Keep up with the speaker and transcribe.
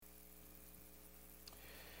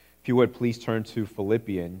If you would, please turn to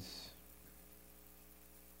Philippians.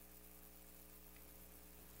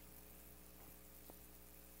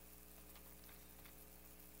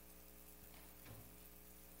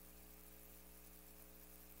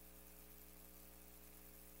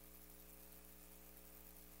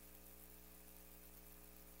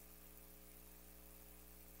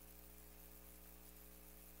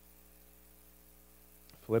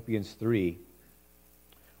 Philippians 3,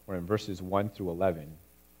 we're in verses 1 through 11.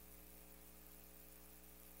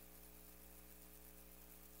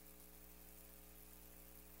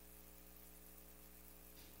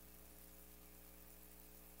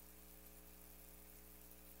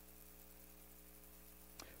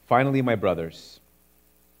 Finally, my brothers,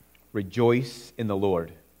 rejoice in the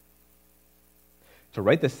Lord. To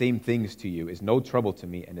write the same things to you is no trouble to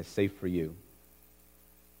me and is safe for you.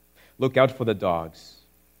 Look out for the dogs.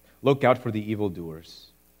 Look out for the evildoers.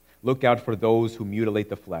 Look out for those who mutilate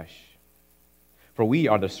the flesh. For we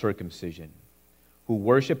are the circumcision, who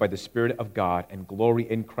worship by the Spirit of God and glory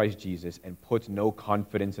in Christ Jesus and put no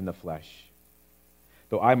confidence in the flesh.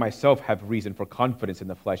 Though I myself have reason for confidence in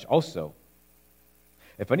the flesh also.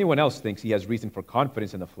 If anyone else thinks he has reason for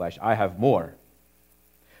confidence in the flesh, I have more.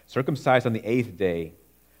 Circumcised on the 8th day,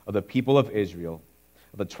 of the people of Israel,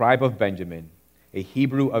 of the tribe of Benjamin, a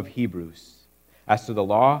Hebrew of Hebrews, as to the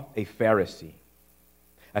law, a Pharisee,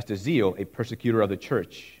 as to zeal, a persecutor of the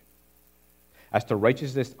church, as to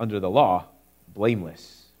righteousness under the law,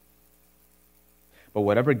 blameless. But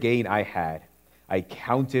whatever gain I had, I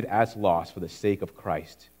counted as loss for the sake of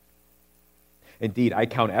Christ. Indeed, I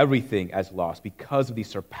count everything as loss because of the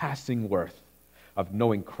surpassing worth of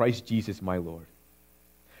knowing Christ Jesus my Lord.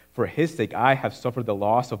 For his sake I have suffered the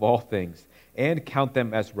loss of all things and count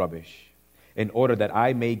them as rubbish, in order that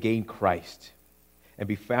I may gain Christ and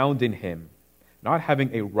be found in him, not having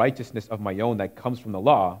a righteousness of my own that comes from the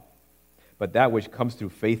law, but that which comes through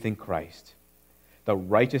faith in Christ, the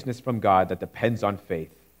righteousness from God that depends on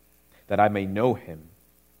faith, that I may know him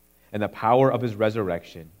and the power of his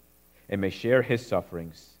resurrection, and may share his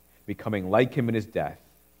sufferings, becoming like him in his death,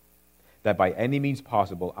 that by any means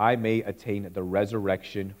possible I may attain the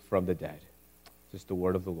resurrection from the dead. This is the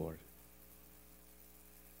word of the Lord.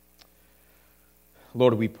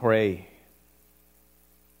 Lord, we pray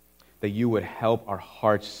that you would help our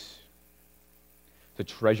hearts to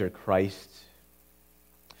treasure Christ,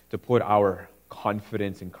 to put our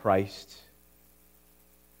confidence in Christ.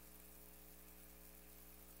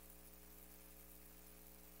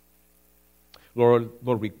 Lord,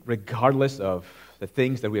 regardless of the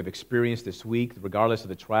things that we have experienced this week, regardless of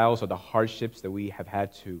the trials or the hardships that we have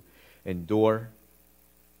had to endure,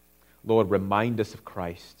 Lord, remind us of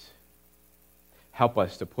Christ. Help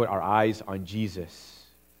us to put our eyes on Jesus.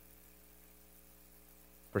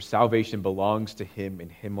 For salvation belongs to him and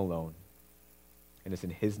him alone. And it's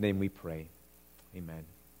in his name we pray. Amen.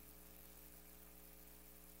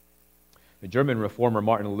 The German reformer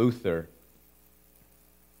Martin Luther,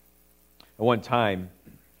 at one time,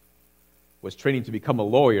 was training to become a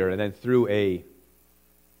lawyer, and then through a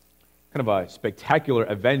kind of a spectacular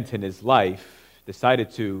event in his life, decided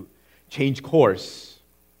to change course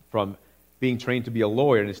from being trained to be a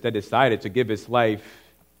lawyer and instead decided to give his life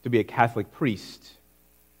to be a Catholic priest.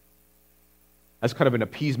 As kind of an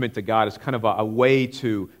appeasement to God, as kind of a way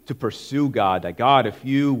to pursue God. That God, if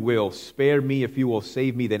you will spare me, if you will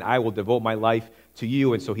save me, then I will devote my life to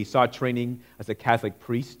you. And so he sought training as a Catholic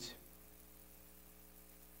priest.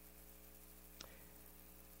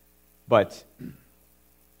 But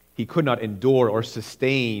he could not endure or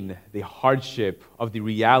sustain the hardship of the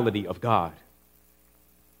reality of God.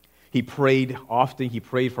 He prayed often, he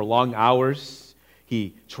prayed for long hours.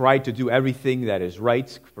 He tried to do everything that is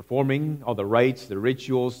right, performing all the rites, the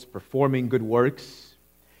rituals, performing good works.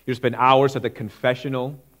 He would spend hours at the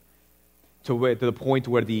confessional to the point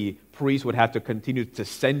where the priest would have to continue to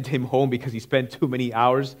send him home because he spent too many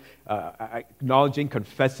hours acknowledging,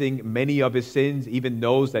 confessing many of his sins, even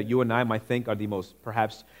those that you and I might think are the most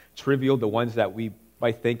perhaps trivial, the ones that we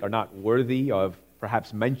might think are not worthy of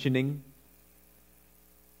perhaps mentioning.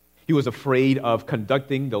 He was afraid of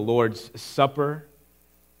conducting the Lord's Supper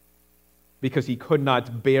because he could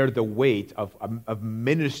not bear the weight of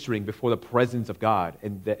ministering before the presence of God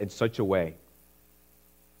in such a way.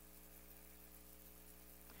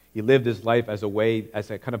 He lived his life as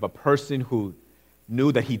a kind of a person who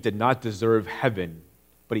knew that he did not deserve heaven,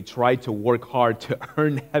 but he tried to work hard to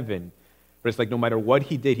earn heaven. But it's like no matter what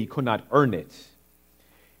he did, he could not earn it.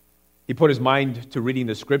 He put his mind to reading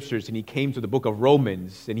the scriptures, and he came to the book of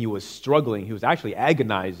Romans, and he was struggling. He was actually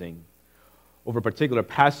agonizing over a particular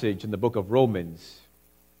passage in the book of Romans.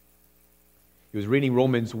 He was reading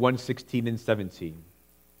Romans 1:16 and 17.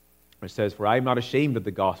 It says, "For I am not ashamed of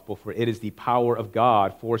the gospel, for it is the power of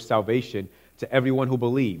God for salvation to everyone who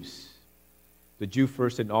believes, the Jew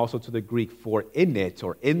first and also to the Greek. For in it,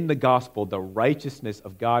 or in the gospel, the righteousness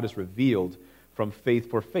of God is revealed from faith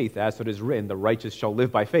for faith. As it is written, the righteous shall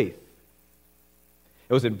live by faith."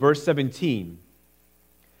 It was in verse 17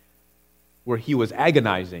 where he was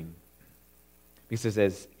agonizing. He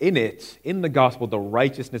says, in it, in the gospel, the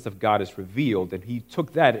righteousness of God is revealed. And he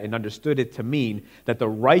took that and understood it to mean that the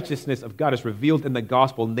righteousness of God is revealed in the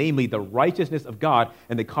gospel, namely the righteousness of God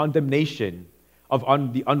and the condemnation of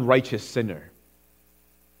the unrighteous sinner,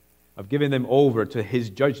 of giving them over to his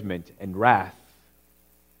judgment and wrath.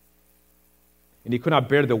 And he could not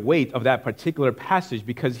bear the weight of that particular passage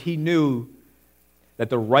because he knew that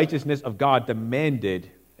the righteousness of God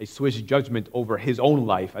demanded a swift judgment over his own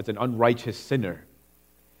life as an unrighteous sinner.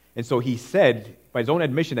 And so he said, by his own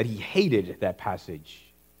admission, that he hated that passage.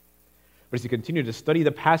 But as he continued to study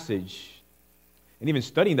the passage, and even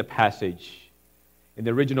studying the passage in the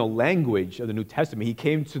original language of the New Testament, he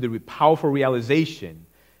came to the powerful realization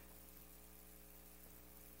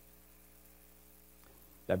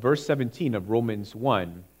that verse 17 of Romans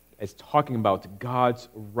 1 is talking about God's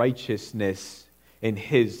righteousness in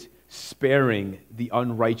his sparing the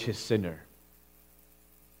unrighteous sinner.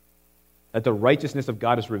 That the righteousness of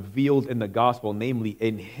God is revealed in the gospel, namely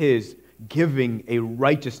in his giving a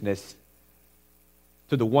righteousness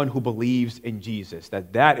to the one who believes in Jesus.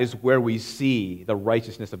 That is where we see the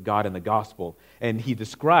righteousness of God in the gospel. And he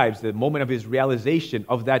describes the moment of his realization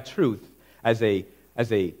of that truth as a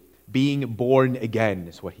being born again,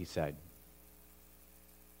 is what he said.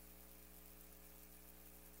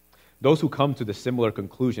 Those who come to the similar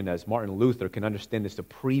conclusion as Martin Luther can understand the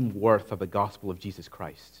supreme worth of the gospel of Jesus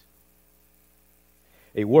Christ.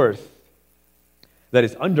 A worth that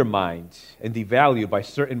is undermined and devalued by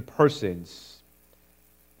certain persons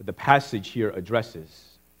that the passage here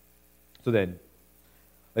addresses. So then,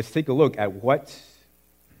 let's take a look at what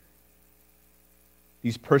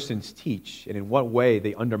these persons teach and in what way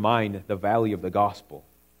they undermine the value of the gospel.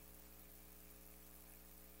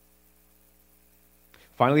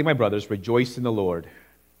 Finally, my brothers, rejoice in the Lord.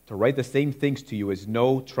 To write the same things to you is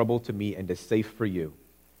no trouble to me and is safe for you.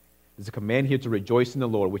 There's a command here to rejoice in the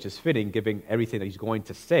Lord, which is fitting, given everything that he's going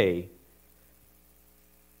to say.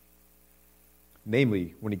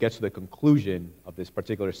 Namely, when he gets to the conclusion of this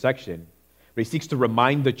particular section, where he seeks to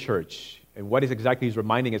remind the church. And what is exactly he's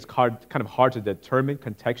reminding is kind of hard to determine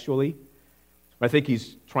contextually. But I think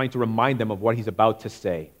he's trying to remind them of what he's about to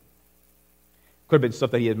say. Could have been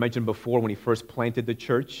stuff that he had mentioned before when he first planted the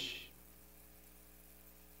church.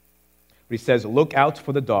 But he says, look out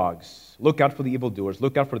for the dogs. Look out for the evildoers.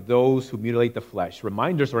 Look out for those who mutilate the flesh.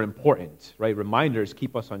 Reminders are important, right? Reminders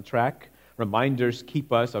keep us on track. Reminders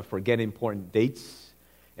keep us from forgetting important dates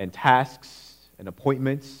and tasks and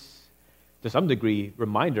appointments. To some degree,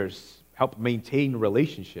 reminders help maintain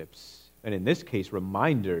relationships. And in this case,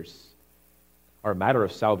 reminders are a matter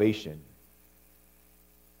of salvation.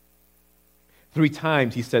 3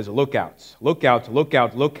 times he says, look out, look out, look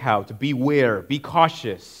out, look out, beware, be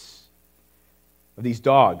cautious of these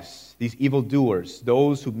dogs, these evildoers,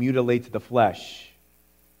 those who mutilate the flesh.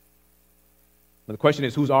 Now the question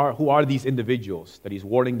is, who are these individuals that he's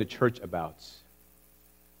warning the church about?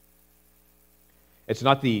 It's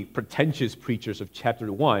not the pretentious preachers of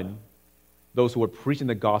chapter 1, those who are preaching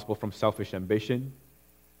the gospel from selfish ambition.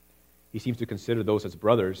 He seems to consider those as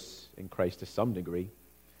brothers in Christ to some degree.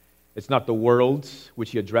 It's not the world,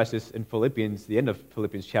 which he addresses in Philippians, the end of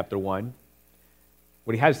Philippians chapter 1.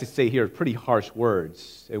 What he has to say here are pretty harsh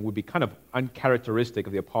words. It would be kind of uncharacteristic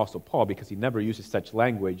of the Apostle Paul because he never uses such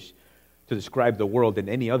language to describe the world in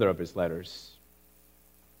any other of his letters.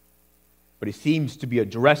 But he seems to be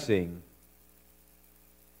addressing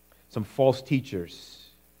some false teachers.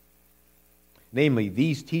 Namely,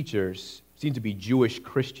 these teachers seem to be Jewish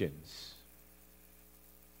Christians.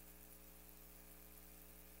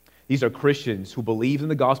 These are Christians who believe in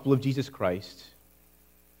the gospel of Jesus Christ.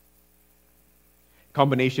 A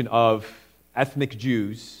combination of ethnic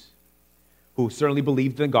Jews who certainly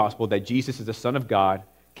believed in the gospel that Jesus is the Son of God,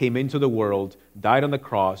 came into the world, died on the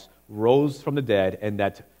cross, rose from the dead, and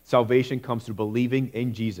that salvation comes through believing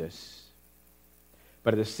in Jesus.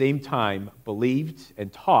 But at the same time, believed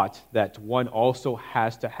and taught that one also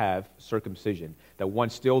has to have circumcision, that one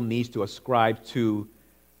still needs to ascribe to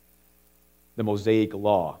the Mosaic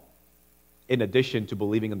law, in addition to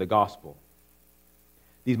believing in the gospel.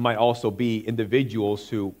 These might also be individuals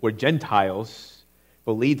who were Gentiles,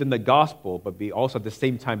 believed in the gospel, but also at the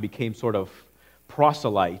same time became sort of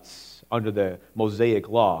proselytes under the Mosaic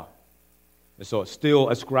law. And so still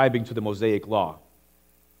ascribing to the Mosaic law.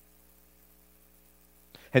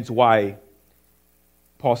 Hence why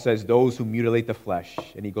Paul says those who mutilate the flesh.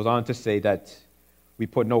 And he goes on to say that we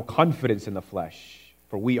put no confidence in the flesh,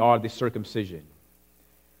 for we are the circumcision.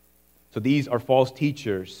 So these are false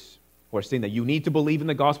teachers who are saying that you need to believe in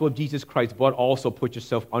the gospel of Jesus Christ, but also put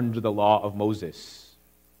yourself under the law of Moses.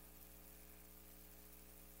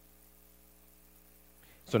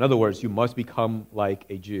 So in other words, you must become like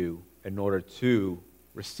a Jew in order to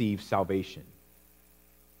receive salvation.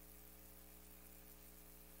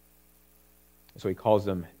 So he calls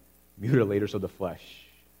them mutilators of the flesh.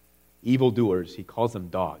 Evildoers, he calls them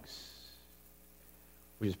dogs,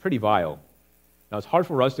 which is pretty vile. Now, it's hard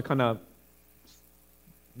for us to kind of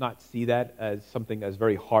not see that as something as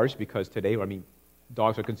very harsh because today,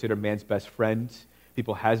 dogs are considered man's best friend.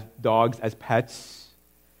 People have dogs as pets.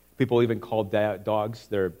 People even call dogs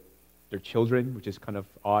their children, which is kind of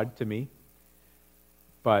odd to me.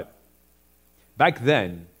 But back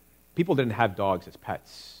then, people didn't have dogs as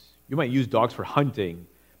pets. You might use dogs for hunting,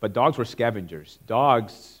 but dogs were scavengers.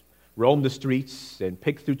 Dogs roamed the streets and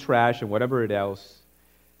picked through trash and whatever else.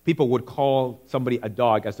 People would call somebody a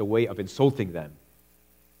dog as a way of insulting them.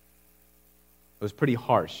 It was pretty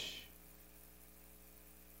harsh.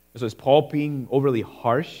 So is Paul being overly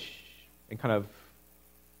harsh and kind of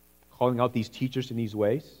calling out these teachers in these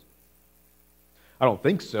ways? I don't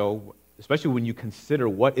think so, especially when you consider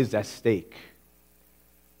what is at stake.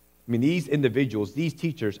 These individuals, these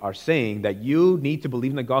teachers are saying that you need to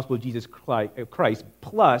believe in the gospel of Jesus Christ,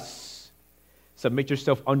 plus submit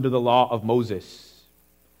yourself under the law of Moses.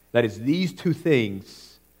 That is these two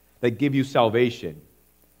things that give you salvation.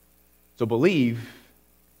 So believe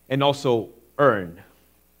and also earn.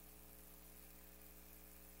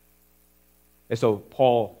 And so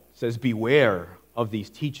Paul says, beware of these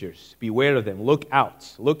teachers. Beware of them. Look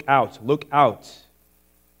out, look out, look out.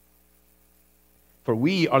 For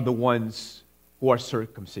we are the ones who are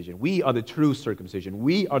circumcision. We are the true circumcision.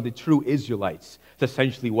 We are the true Israelites. That's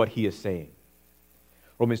essentially what he is saying.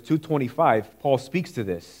 Romans 2:25, Paul speaks to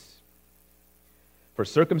this. For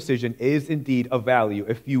circumcision is indeed of value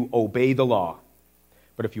if you obey the law.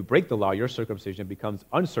 But if you break the law, your circumcision becomes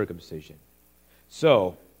uncircumcision.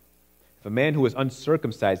 So, if a man who is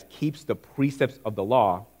uncircumcised keeps the precepts of the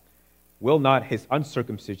law, will not his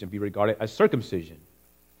uncircumcision be regarded as circumcision?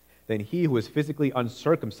 Then he who is physically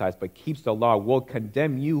uncircumcised but keeps the law will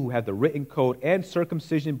condemn you who have the written code and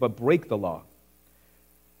circumcision but break the law.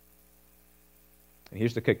 And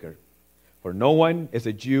here's the kicker. For no one is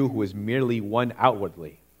a Jew who is merely one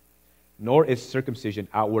outwardly, nor is circumcision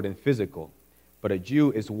outward and physical, but a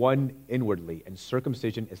Jew is one inwardly, and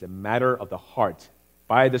circumcision is a matter of the heart,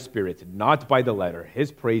 by the Spirit, not by the letter.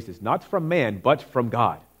 His praise is not from man, but from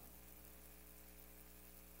God.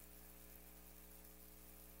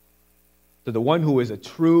 So the one who is a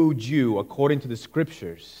true Jew, according to the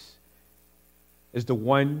Scriptures, is the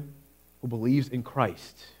one who believes in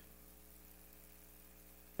Christ.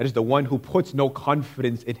 It is the one who puts no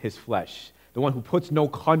confidence in his flesh, the one who puts no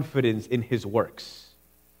confidence in his works.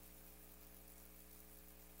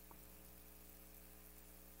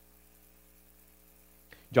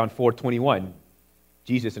 John 4:21,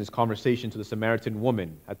 Jesus in his conversation to the Samaritan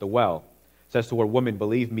woman at the well says to her, "Woman,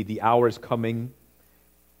 believe me, the hour is coming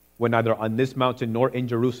when neither on this mountain nor in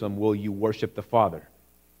Jerusalem will you worship the Father.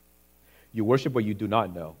 You worship what you do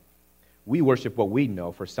not know. We worship what we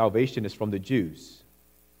know, for salvation is from the Jews.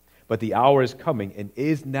 But the hour is coming and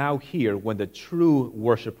is now here when the true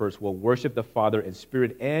worshipers will worship the Father in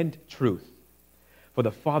spirit and truth. For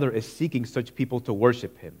the Father is seeking such people to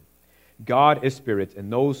worship him. God is spirit,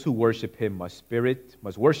 and those who worship him must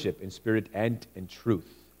worship in spirit and in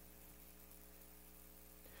truth."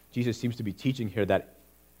 Jesus seems to be teaching here that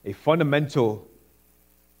a fundamental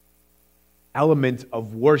element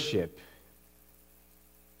of worship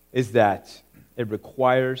is that it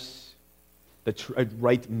requires the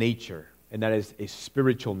right nature, and that is a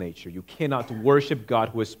spiritual nature. You cannot worship God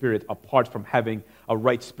who is spirit apart from having a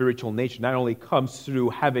right spiritual nature. Not only comes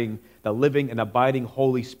through having the living and abiding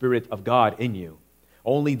Holy Spirit of God in you.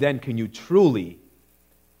 Only then can you truly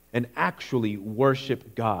and actually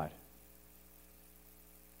worship God.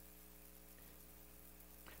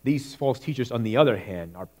 These false teachers, on the other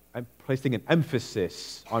hand, are placing an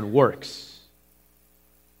emphasis on works,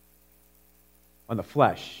 on the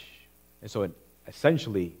flesh. And so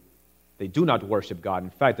essentially, they do not worship God. In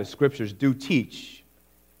fact, the Scriptures do teach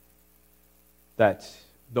that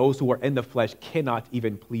those who are in the flesh cannot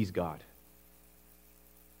even please God.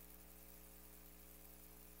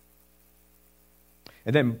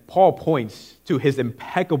 And then Paul points to his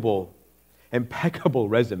impeccable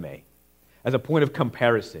resume. as a point of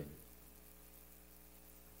comparison.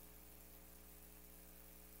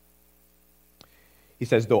 He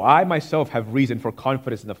says, though I myself have reason for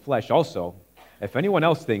confidence in the flesh also, if anyone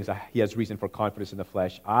else thinks he has reason for confidence in the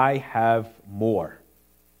flesh, I have more.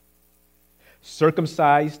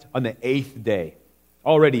 Circumcised on the 8th day,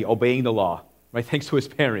 already obeying the law, right? Thanks to his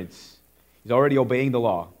parents. He's already obeying the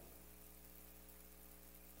law.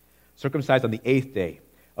 Circumcised on the 8th day,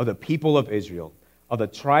 of the people of Israel, of the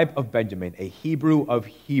tribe of Benjamin, a Hebrew of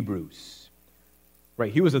Hebrews.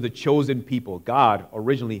 Right? He was of the chosen people. God,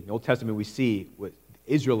 originally, in the Old Testament we see, with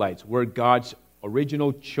Israelites were God's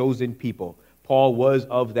original chosen people. Paul was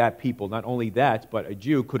of that people. Not only that, but a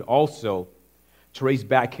Jew could also trace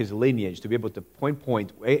back his lineage to be able to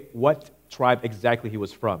point what tribe exactly he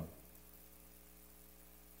was from.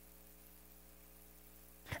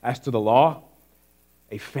 As to the law,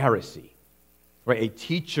 a Pharisee, right? A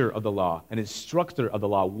teacher of the law, an instructor of the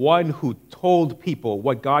law, one who told people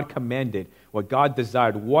what God commanded, what God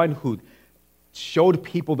desired, one who showed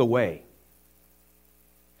people the way,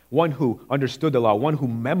 one who understood the law, one who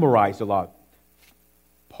memorized the law.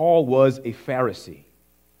 Paul was a Pharisee.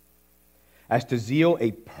 As to zeal,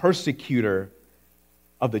 a persecutor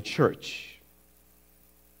of the church,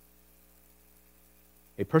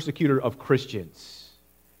 a persecutor of Christians,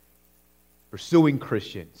 pursuing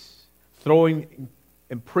Christians, throwing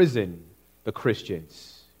in prison the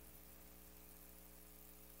Christians.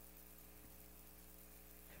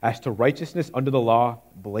 As to righteousness under the law,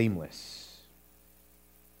 blameless.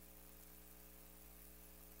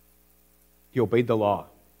 He obeyed the law.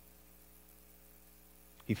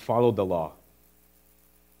 He followed the law.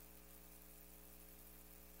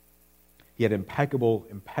 He had impeccable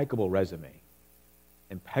resume,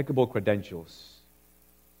 impeccable credentials,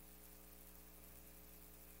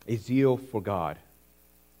 a zeal for God.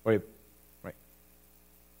 Right?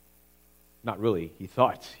 Not really. He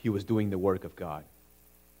thought he was doing the work of God.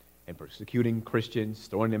 And persecuting Christians,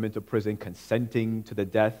 throwing them into prison, consenting to the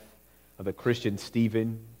death of the Christian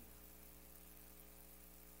Stephen.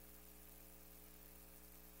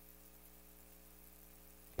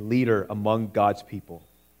 Leader among God's people.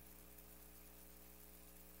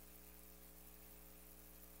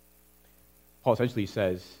 Paul essentially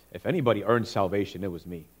says, if anybody earned salvation, it was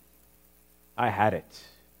me. I had it.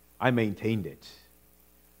 I maintained it.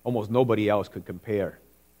 Almost nobody else could compare.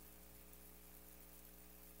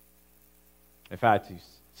 In fact, he's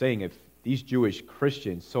saying if these Jewish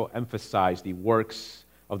Christians so emphasize the works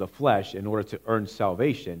of the flesh in order to earn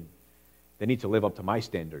salvation, they need to live up to my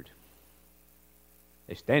standard.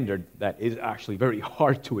 A standard that is actually very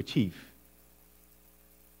hard to achieve.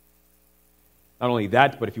 Not only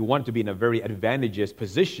that, but if you want to be in a very advantageous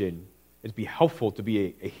position, it'd be helpful to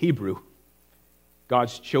be a Hebrew,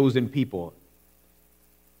 God's chosen people,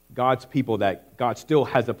 God's people that God still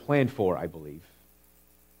has a plan for, I believe.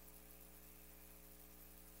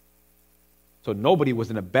 So nobody was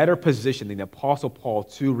in a better position than the Apostle Paul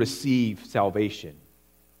to receive salvation.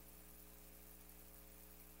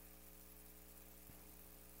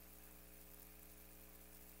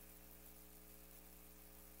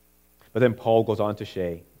 But then Paul goes on to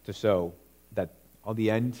show that on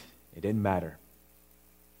the end, it didn't matter.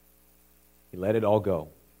 He let it all go.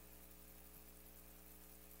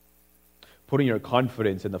 Putting your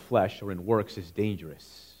confidence in the flesh or in works is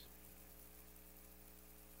dangerous.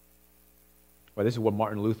 Well, this is what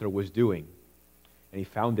Martin Luther was doing, and he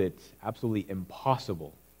found it absolutely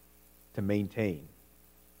impossible to maintain.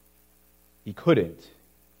 He couldn't.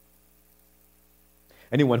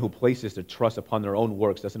 Anyone who places their trust upon their own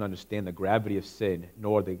works doesn't understand the gravity of sin,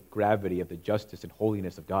 nor the gravity of the justice and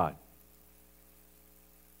holiness of God.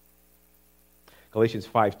 Galatians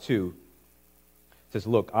 5:2 says,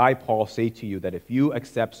 look, I, Paul, say to you that if you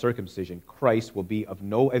accept circumcision, Christ will be of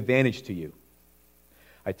no advantage to you.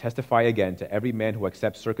 I testify again to every man who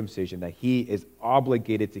accepts circumcision that he is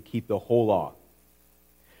obligated to keep the whole law.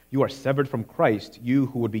 You are severed from Christ, you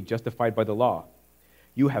who would be justified by the law.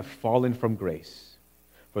 You have fallen from grace.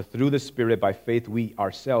 For through the Spirit, by faith, we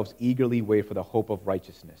ourselves eagerly wait for the hope of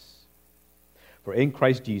righteousness. For in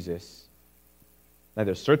Christ Jesus,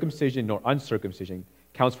 neither circumcision nor uncircumcision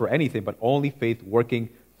counts for anything, but only faith working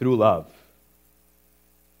through love.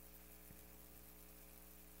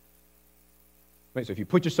 Right, so if you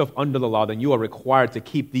put yourself under the law, then you are required to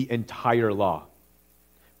keep the entire law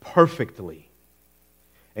perfectly.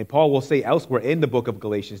 And Paul will say elsewhere in the book of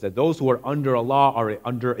Galatians that those who are under a law are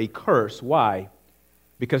under a curse. Why?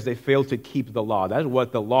 Because they failed to keep the law. That's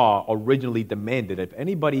what the law originally demanded. If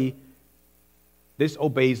anybody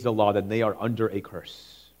disobeys the law, then they are under a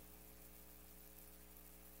curse.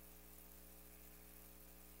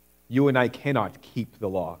 You and I cannot keep the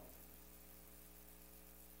law.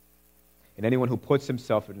 And anyone who puts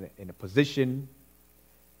himself in a position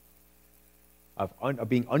of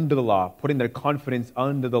being under the law, putting their confidence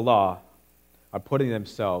under the law, are putting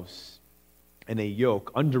themselves in a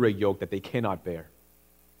yoke, under a yoke that they cannot bear.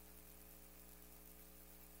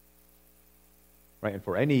 Right? And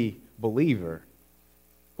for any believer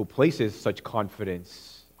who places such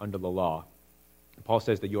confidence under the law, Paul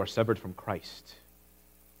says that you are severed from Christ.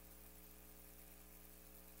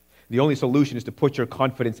 The only solution is to put your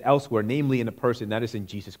confidence elsewhere, namely in a person, that is in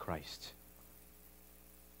Jesus Christ.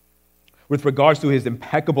 With regards to his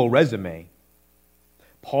impeccable resume,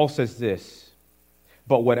 Paul says this,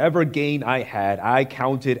 "But whatever gain I had, I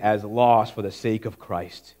counted as loss for the sake of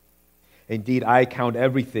Christ. Indeed, I count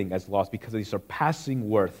everything as loss because of the surpassing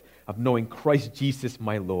worth of knowing Christ Jesus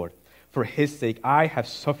my Lord. For his sake, I have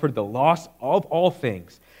suffered the loss of all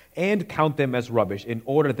things and count them as rubbish in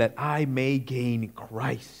order that I may gain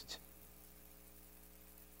Christ."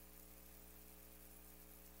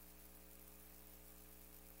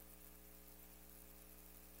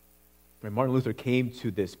 When Martin Luther came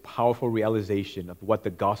to this powerful realization of what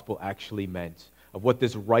the gospel actually meant, of what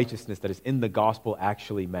this righteousness that is in the gospel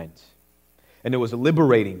actually meant, and it was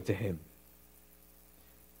liberating to him,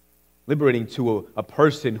 liberating to a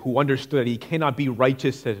person who understood that he cannot be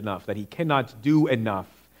righteous enough, that he cannot do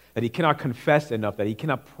enough, that he cannot confess enough, that he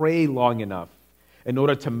cannot pray long enough in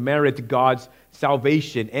order to merit God's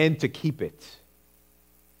salvation and to keep it.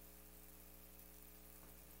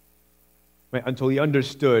 Right? Until he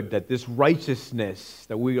understood that this righteousness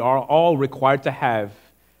that we are all required to have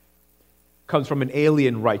comes from an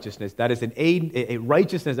alien righteousness. That is, a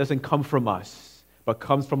righteousness that doesn't come from us, but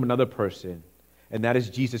comes from another person, and that is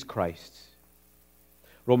Jesus Christ.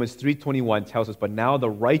 Romans 3:21 tells us, "But now the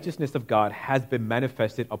righteousness of God has been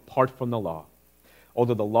manifested apart from the law,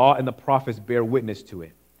 although the law and the prophets bear witness to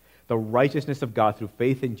it. The righteousness of God through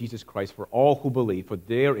faith in Jesus Christ for all who believe, for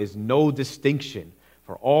there is no distinction.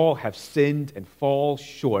 For all have sinned and fall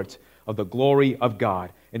short of the glory of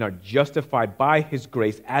God and are justified by his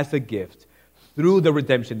grace as a gift through the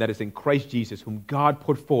redemption that is in Christ Jesus, whom God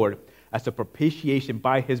put forward as a propitiation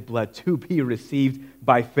by his blood to be received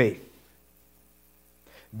by faith."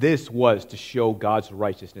 This was to show God's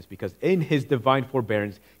righteousness because in his divine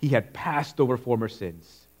forbearance he had passed over former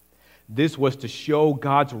sins. This was to show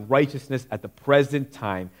God's righteousness at the present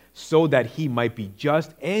time so that he might be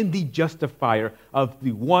just and the justifier of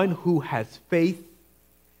the one who has faith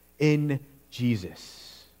in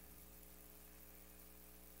Jesus.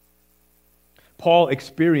 Paul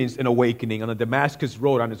experienced an awakening on the Damascus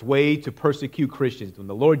road on his way to persecute Christians when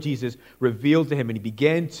the Lord Jesus revealed to him and he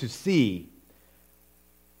began to see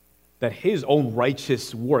that his own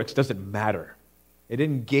righteous works doesn't matter. It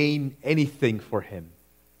didn't gain anything for him.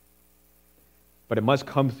 But it must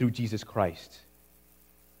come through Jesus Christ.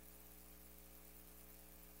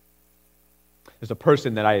 There's a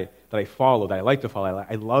person that I follow, that I like to follow,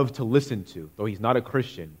 I love to listen to, though he's not a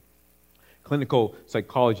Christian. Clinical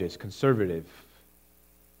psychologist, conservative,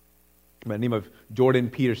 by the name of Jordan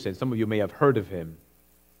Peterson. Some of you may have heard of him.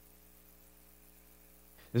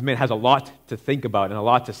 This man has a lot to think about and a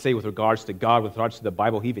lot to say with regards to God, with regards to the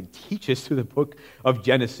Bible. He even teaches through the book of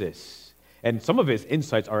Genesis. And some of his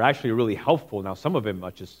insights are actually really helpful. Now, some of them are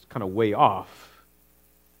just kind of way off.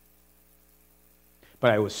 But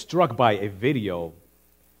I was struck by a video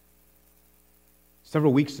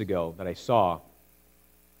several weeks ago that I saw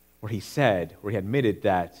where he admitted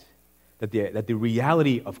that the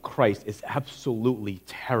reality of Christ is absolutely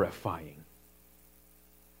terrifying.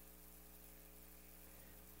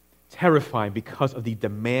 Terrifying because of the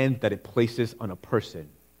demand that it places on a person.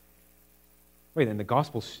 Wait, and the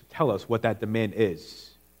Gospels tell us what that demand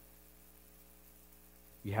is.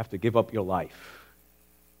 You have to give up your life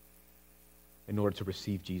in order to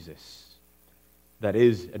receive Jesus. That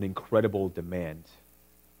is an incredible demand.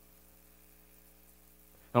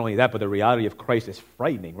 Not only that, but the reality of Christ is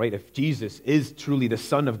frightening, right? If Jesus is truly the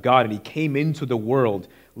Son of God and he came into the world,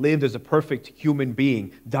 lived as a perfect human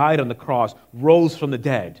being, died on the cross, rose from the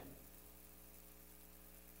dead,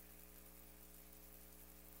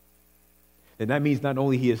 then that means not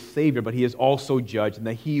only he is Savior, but he is also judge, and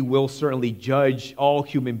that he will certainly judge all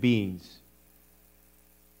human beings.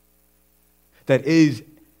 That is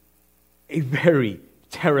a very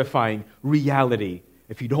terrifying reality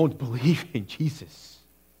if you don't believe in Jesus.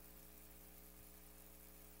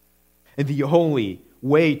 And the only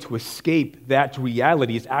way to escape that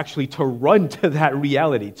reality is actually to run to that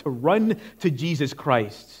reality, to run to Jesus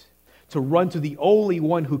Christ, to run to the only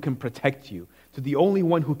one who can protect you, to the only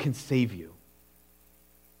one who can save you.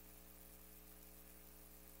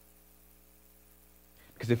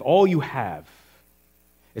 Because if all you have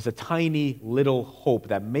is a tiny little hope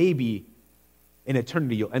that maybe in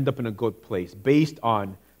eternity you'll end up in a good place based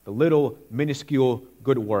on the little minuscule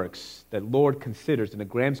good works that Lord considers in the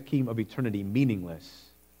grand scheme of eternity meaningless,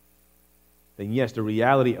 then yes, the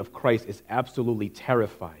reality of Christ is absolutely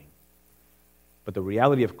terrifying. But the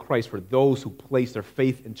reality of Christ for those who place their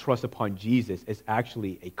faith and trust upon Jesus is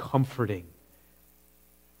actually a comforting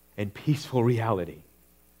and peaceful reality.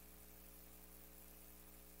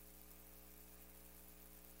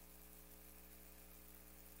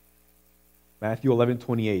 Matthew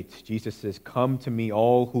 11:28, Jesus says, "Come to me,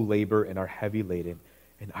 all who labor and are heavy laden,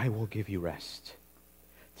 and I will give you rest.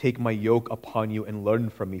 Take my yoke upon you and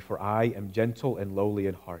learn from me, for I am gentle and lowly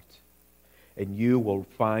in heart, and you will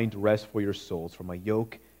find rest for your souls, for my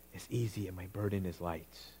yoke is easy and my burden is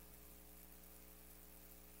light."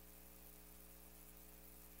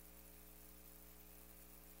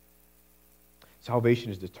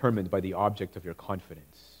 Salvation is determined by the object of your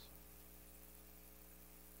confidence.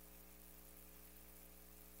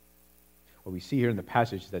 What we see here in the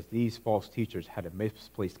passage is that these false teachers had a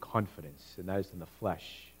misplaced confidence, and that is in the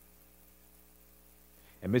flesh.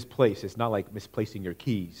 And misplaced is not like misplacing your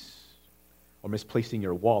keys or misplacing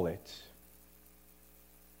your wallet.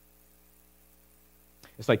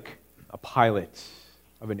 It's like a pilot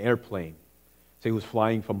of an airplane, say who's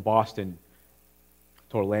flying from Boston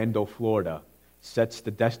to Orlando, Florida, sets the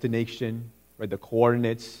destination, right, the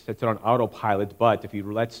coordinates, sets it on autopilot, but if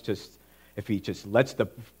he just lets the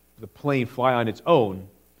plane fly on its own,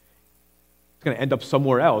 it's going to end up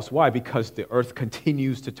somewhere else. Why? Because the earth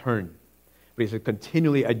continues to turn. But he has to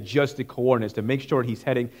continually adjust the coordinates to make sure he's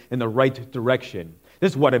heading in the right direction.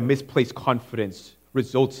 This is what a misplaced confidence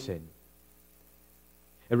results in.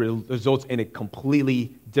 It results in a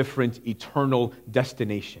completely different eternal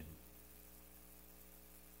destination.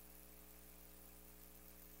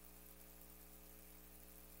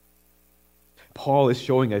 Paul is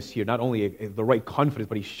showing us here not only the right confidence,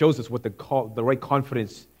 but he shows us what the right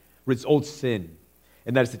confidence results in.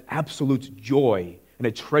 And that is an absolute joy and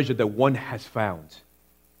a treasure that one has found.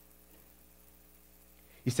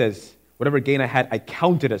 He says, whatever gain I had, I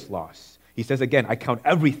counted as loss. He says again, I count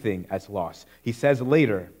everything as loss. He says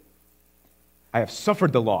later, I have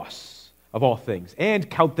suffered the loss of all things and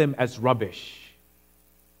count them as rubbish.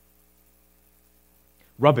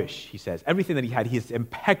 Rubbish, he says. Everything that he had, his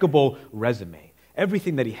impeccable resume.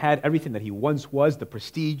 Everything that he had, everything that he once was, the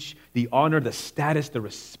prestige, the honor, the status, the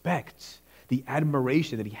respect, the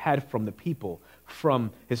admiration that he had from the people,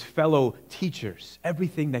 from his fellow teachers.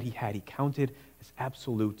 Everything that he had, he counted as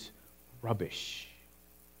absolute rubbish.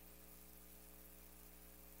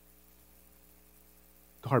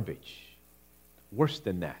 Garbage. Worse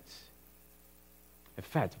than that. In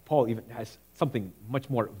fact, Paul even has something much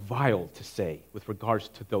more vile to say with regards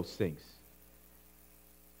to those things.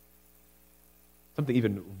 Something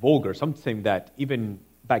even vulgar, something that even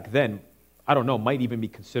back then, I don't know, might even be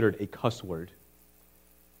considered a cuss word.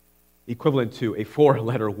 Equivalent to a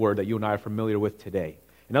 4-letter word that you and I are familiar with today.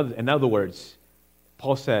 In other words,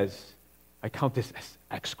 Paul says, I count this as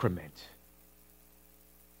excrement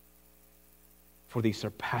for the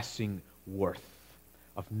surpassing worth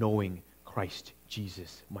of knowing Christ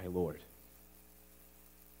Jesus, my Lord.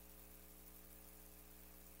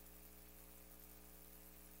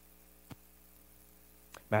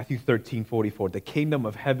 Matthew 13:44. The kingdom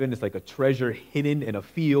of heaven is like a treasure hidden in a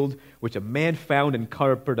field, which a man found and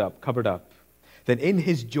covered up. Then in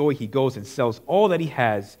his joy he goes and sells all that he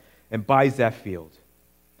has and buys that field.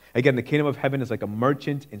 Again, the kingdom of heaven is like a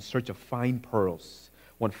merchant in search of fine pearls.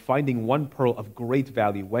 One finding one pearl of great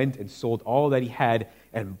value went and sold all that he had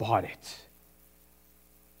and bought it.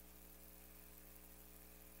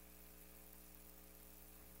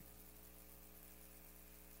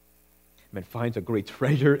 Man finds a great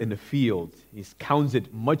treasure in the field. He counts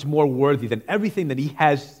it much more worthy than everything that he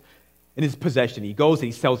has in his possession. He goes and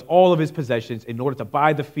he sells all of his possessions in order to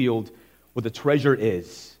buy the field where the treasure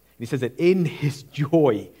is. And he says that in his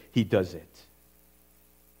joy, he does it.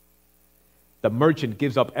 The merchant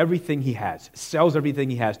gives up everything he has, sells everything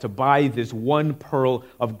he has to buy this one pearl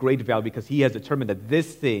of great value because he has determined that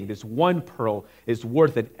this thing, this one pearl, is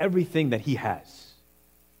worth it, everything that he has.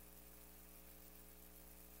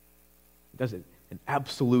 He does it in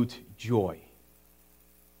absolute joy.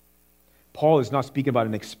 Paul is not speaking about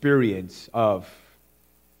an experience of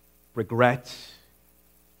regret.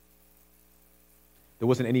 There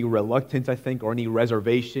wasn't any reluctance, I think, or any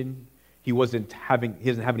reservation. He doesn't have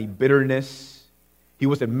any bitterness. He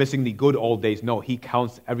wasn't missing the good old days. No, he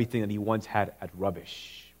counts everything that he once had as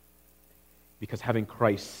rubbish. Because having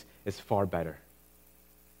Christ is far better.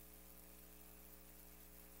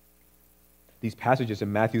 These passages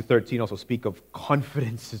in Matthew 13 also speak of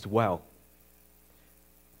confidence as well.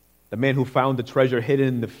 The man who found the treasure hidden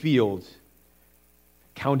in the field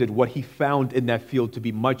counted what he found in that field to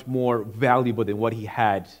be much more valuable than what he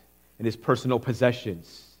had in his personal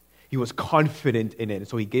possessions. He was confident in it, and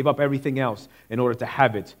so he gave up everything else in order to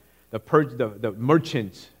have it. The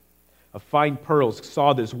merchant of fine pearls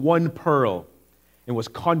saw this one pearl and was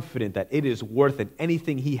confident that it is worth than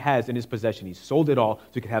anything he has in his possession. He sold it all so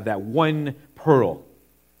he could have that one pearl.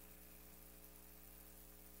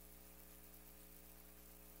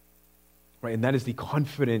 Right, and that is the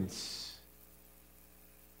confidence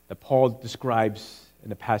that Paul describes in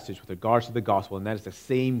the passage with regards to the gospel, and that is the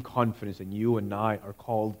same confidence that you and I are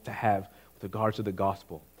called to have with regards to the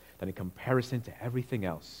gospel, that in comparison to everything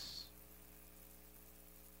else,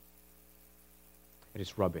 it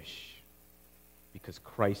is rubbish, because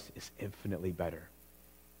Christ is infinitely better,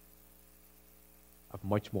 of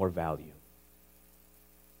much more value.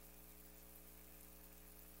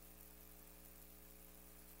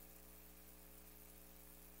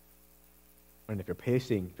 And if you're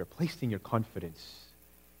placing your confidence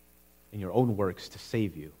in your own works to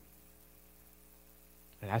save you,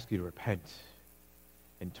 I ask you to repent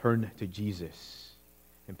and turn to Jesus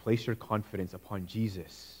and place your confidence upon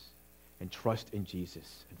Jesus and trust in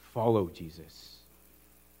Jesus and follow Jesus.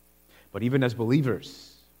 But even as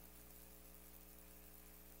believers,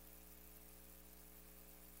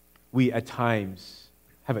 we at times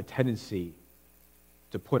have a tendency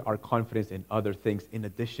to put our confidence in other things in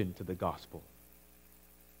addition to the gospel.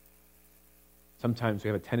 Sometimes we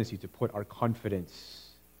have a tendency to put our confidence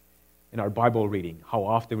in our Bible reading, how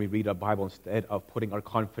often we read our Bible instead of putting our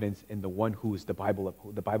confidence in the one who is the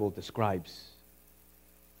Bible describes.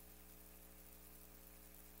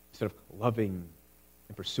 Instead of loving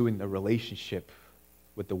and pursuing the relationship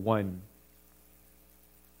with the one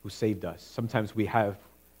who saved us. Sometimes we have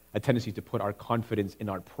a tendency to put our confidence in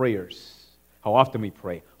our prayers, how often we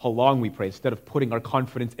pray, how long we pray, instead of putting our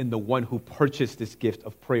confidence in the one who purchased this gift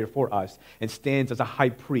of prayer for us and stands as a high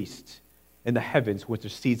priest in the heavens who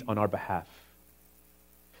intercedes on our behalf.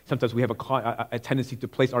 Sometimes we have a tendency to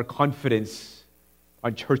place our confidence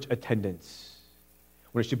on church attendance,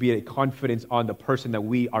 when it should be a confidence on the person that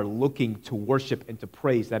we are looking to worship and to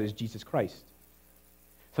praise, that is Jesus Christ.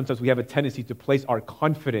 Sometimes we have a tendency to place our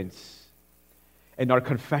confidence in our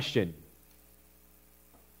confession.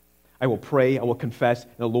 I will pray, I will confess,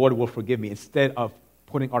 and the Lord will forgive me, instead of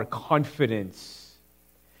putting our confidence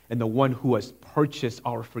in the one who has purchased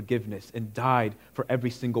our forgiveness and died for every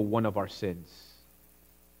single one of our sins.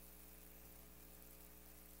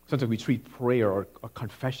 Sometimes we treat prayer or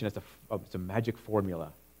confession as a magic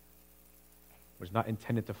formula. It's not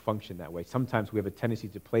intended to function that way. Sometimes we have a tendency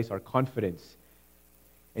to place our confidence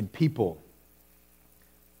in people.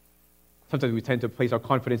 Sometimes we tend to place our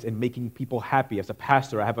confidence in making people happy. As a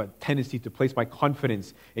pastor, I have a tendency to place my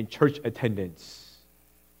confidence in church attendance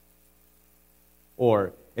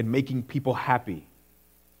or in making people happy.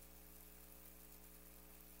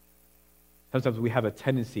 Sometimes we have a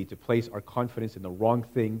tendency to place our confidence in the wrong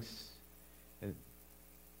things.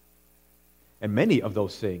 And many of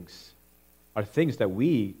those things are things that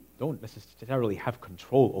we don't necessarily have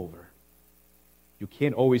control over. You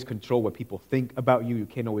can't always control what people think about you. You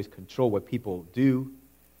can't always control what people do.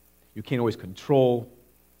 You can't always control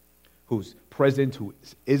who's present, who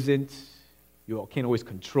isn't. You can't always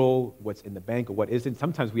control what's in the bank or what isn't.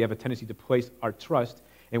 Sometimes we have a tendency to place our trust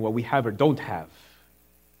in what we have or don't have.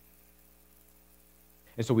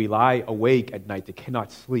 And so we lie awake at night that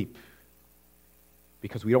cannot sleep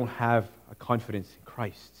because we don't have a confidence in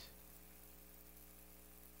Christ.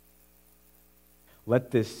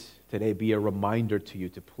 Let this today be a reminder to you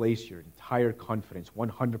to place your entire confidence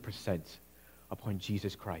 100% upon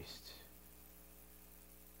Jesus Christ.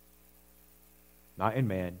 Not in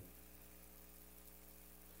man,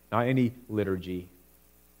 not any liturgy,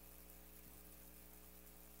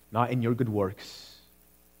 not in your good works,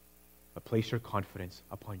 but place your confidence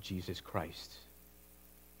upon Jesus Christ.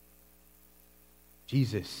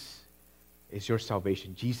 Jesus is your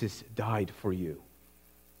salvation. Jesus died for you.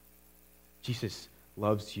 Jesus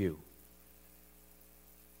loves you.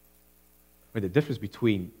 The difference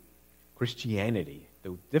between Christianity,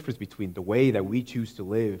 the difference between the way that we choose to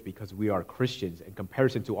live because we are Christians in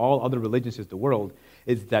comparison to all other religions of the world,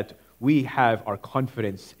 is that we have our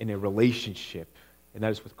confidence in a relationship, and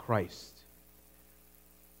that is with Christ.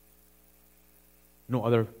 No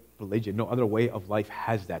other religion, no other way of life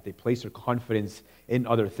has that. They place their confidence in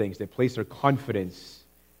other things. They place their confidence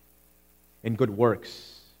in good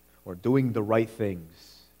works or doing the right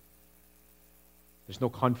things. There's no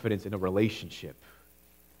confidence in a relationship.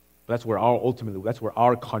 But that's where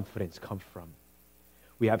our confidence comes from.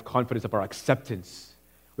 We have confidence of our acceptance.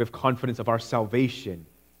 We have confidence of our salvation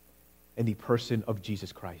in the person of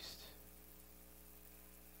Jesus Christ.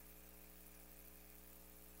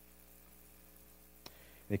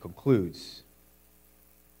 And it concludes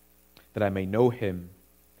that I may know him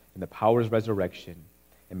in the power of his resurrection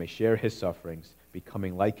and may share his sufferings,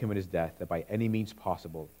 becoming like him in his death, that by any means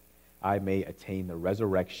possible I may attain the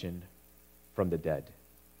resurrection from the dead.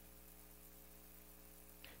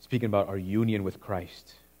 Speaking about our union with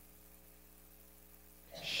Christ,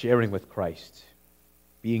 sharing with Christ,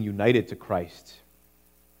 being united to Christ.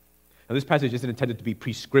 Now, this passage isn't intended to be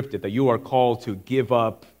prescriptive, that you are called to give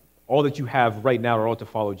up all that you have right now in order to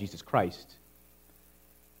follow Jesus Christ.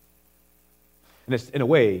 And it's, in a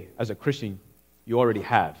way, as a Christian, you already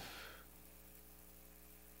have.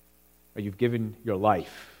 Or you've given your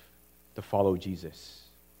life to follow Jesus.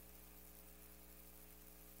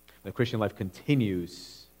 The Christian life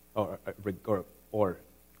continues or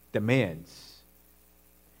demands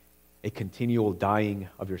a continual dying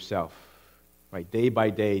of yourself, right? Day by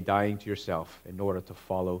day, dying to yourself in order to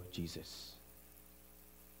follow Jesus.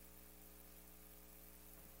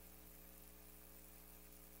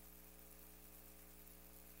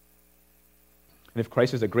 And if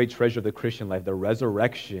Christ is a great treasure of the Christian life, the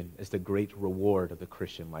resurrection is the great reward of the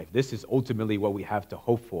Christian life. This is ultimately what we have to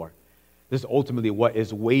hope for. This is ultimately what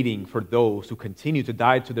is waiting for those who continue to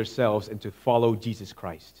die to themselves and to follow Jesus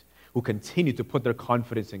Christ, who continue to put their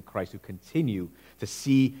confidence in Christ, who continue to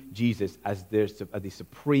see Jesus as the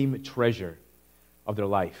supreme treasure of their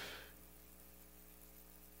life.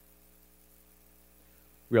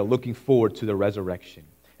 We are looking forward to the resurrection.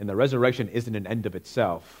 And the resurrection isn't an end of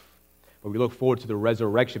itself. But we look forward to the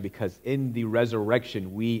resurrection because in the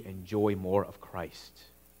resurrection, we enjoy more of Christ.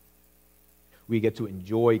 We get to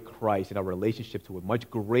enjoy Christ in our relationship to a much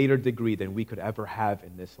greater degree than we could ever have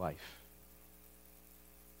in this life.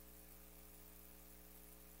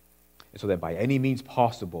 And so that by any means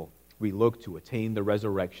possible, we look to attain the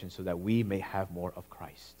resurrection so that we may have more of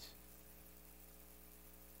Christ.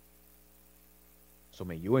 So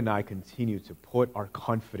may you and I continue to put our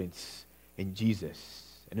confidence in Jesus.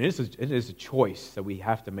 And it is a choice that we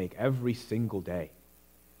have to make every single day.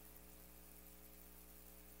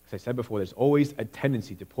 As I said before, there's always a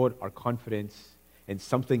tendency to put our confidence in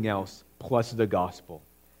something else plus the gospel.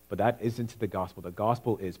 But that isn't the gospel. The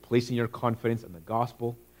gospel is placing your confidence in the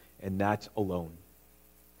gospel, and that alone.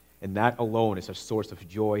 And that alone is a source of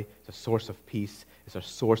joy, it's a source of peace, it's a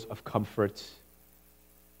source of comfort.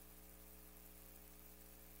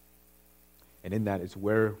 And in that is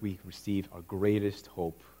where we receive our greatest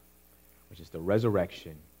hope, which is the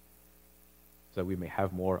resurrection, so that we may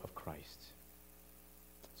have more of Christ.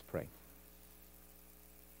 Let's pray.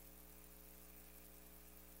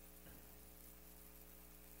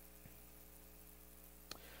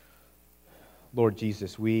 Lord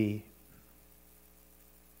Jesus, we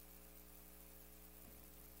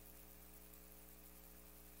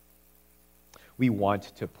want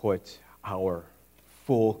to put our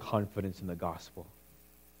full confidence in the gospel.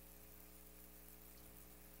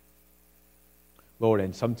 Lord,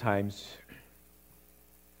 and sometimes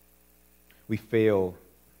we fail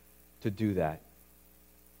to do that.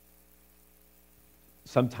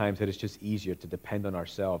 Sometimes it is just easier to depend on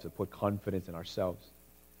ourselves, to put confidence in ourselves,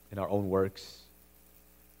 in our own works.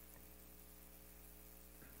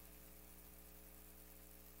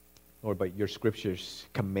 Lord, but your scriptures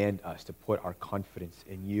command us to put our confidence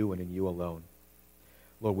in you and in you alone.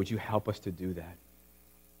 Lord, would you help us to do that?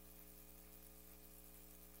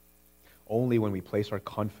 Only when we place our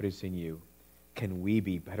confidence in you can we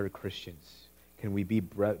be better Christians. Can we be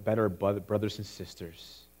better brothers and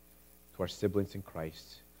sisters to our siblings in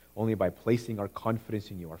Christ. Only by placing our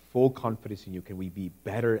confidence in you, our full confidence in you, can we be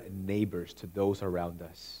better neighbors to those around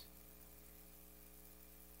us.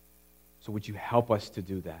 So would you help us to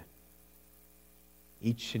do that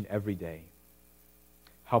each and every day?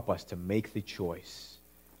 Help us to make the choice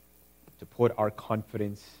to put our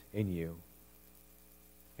confidence in you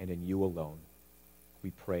and in you alone.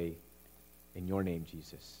 We pray in your name,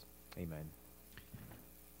 Jesus. Amen.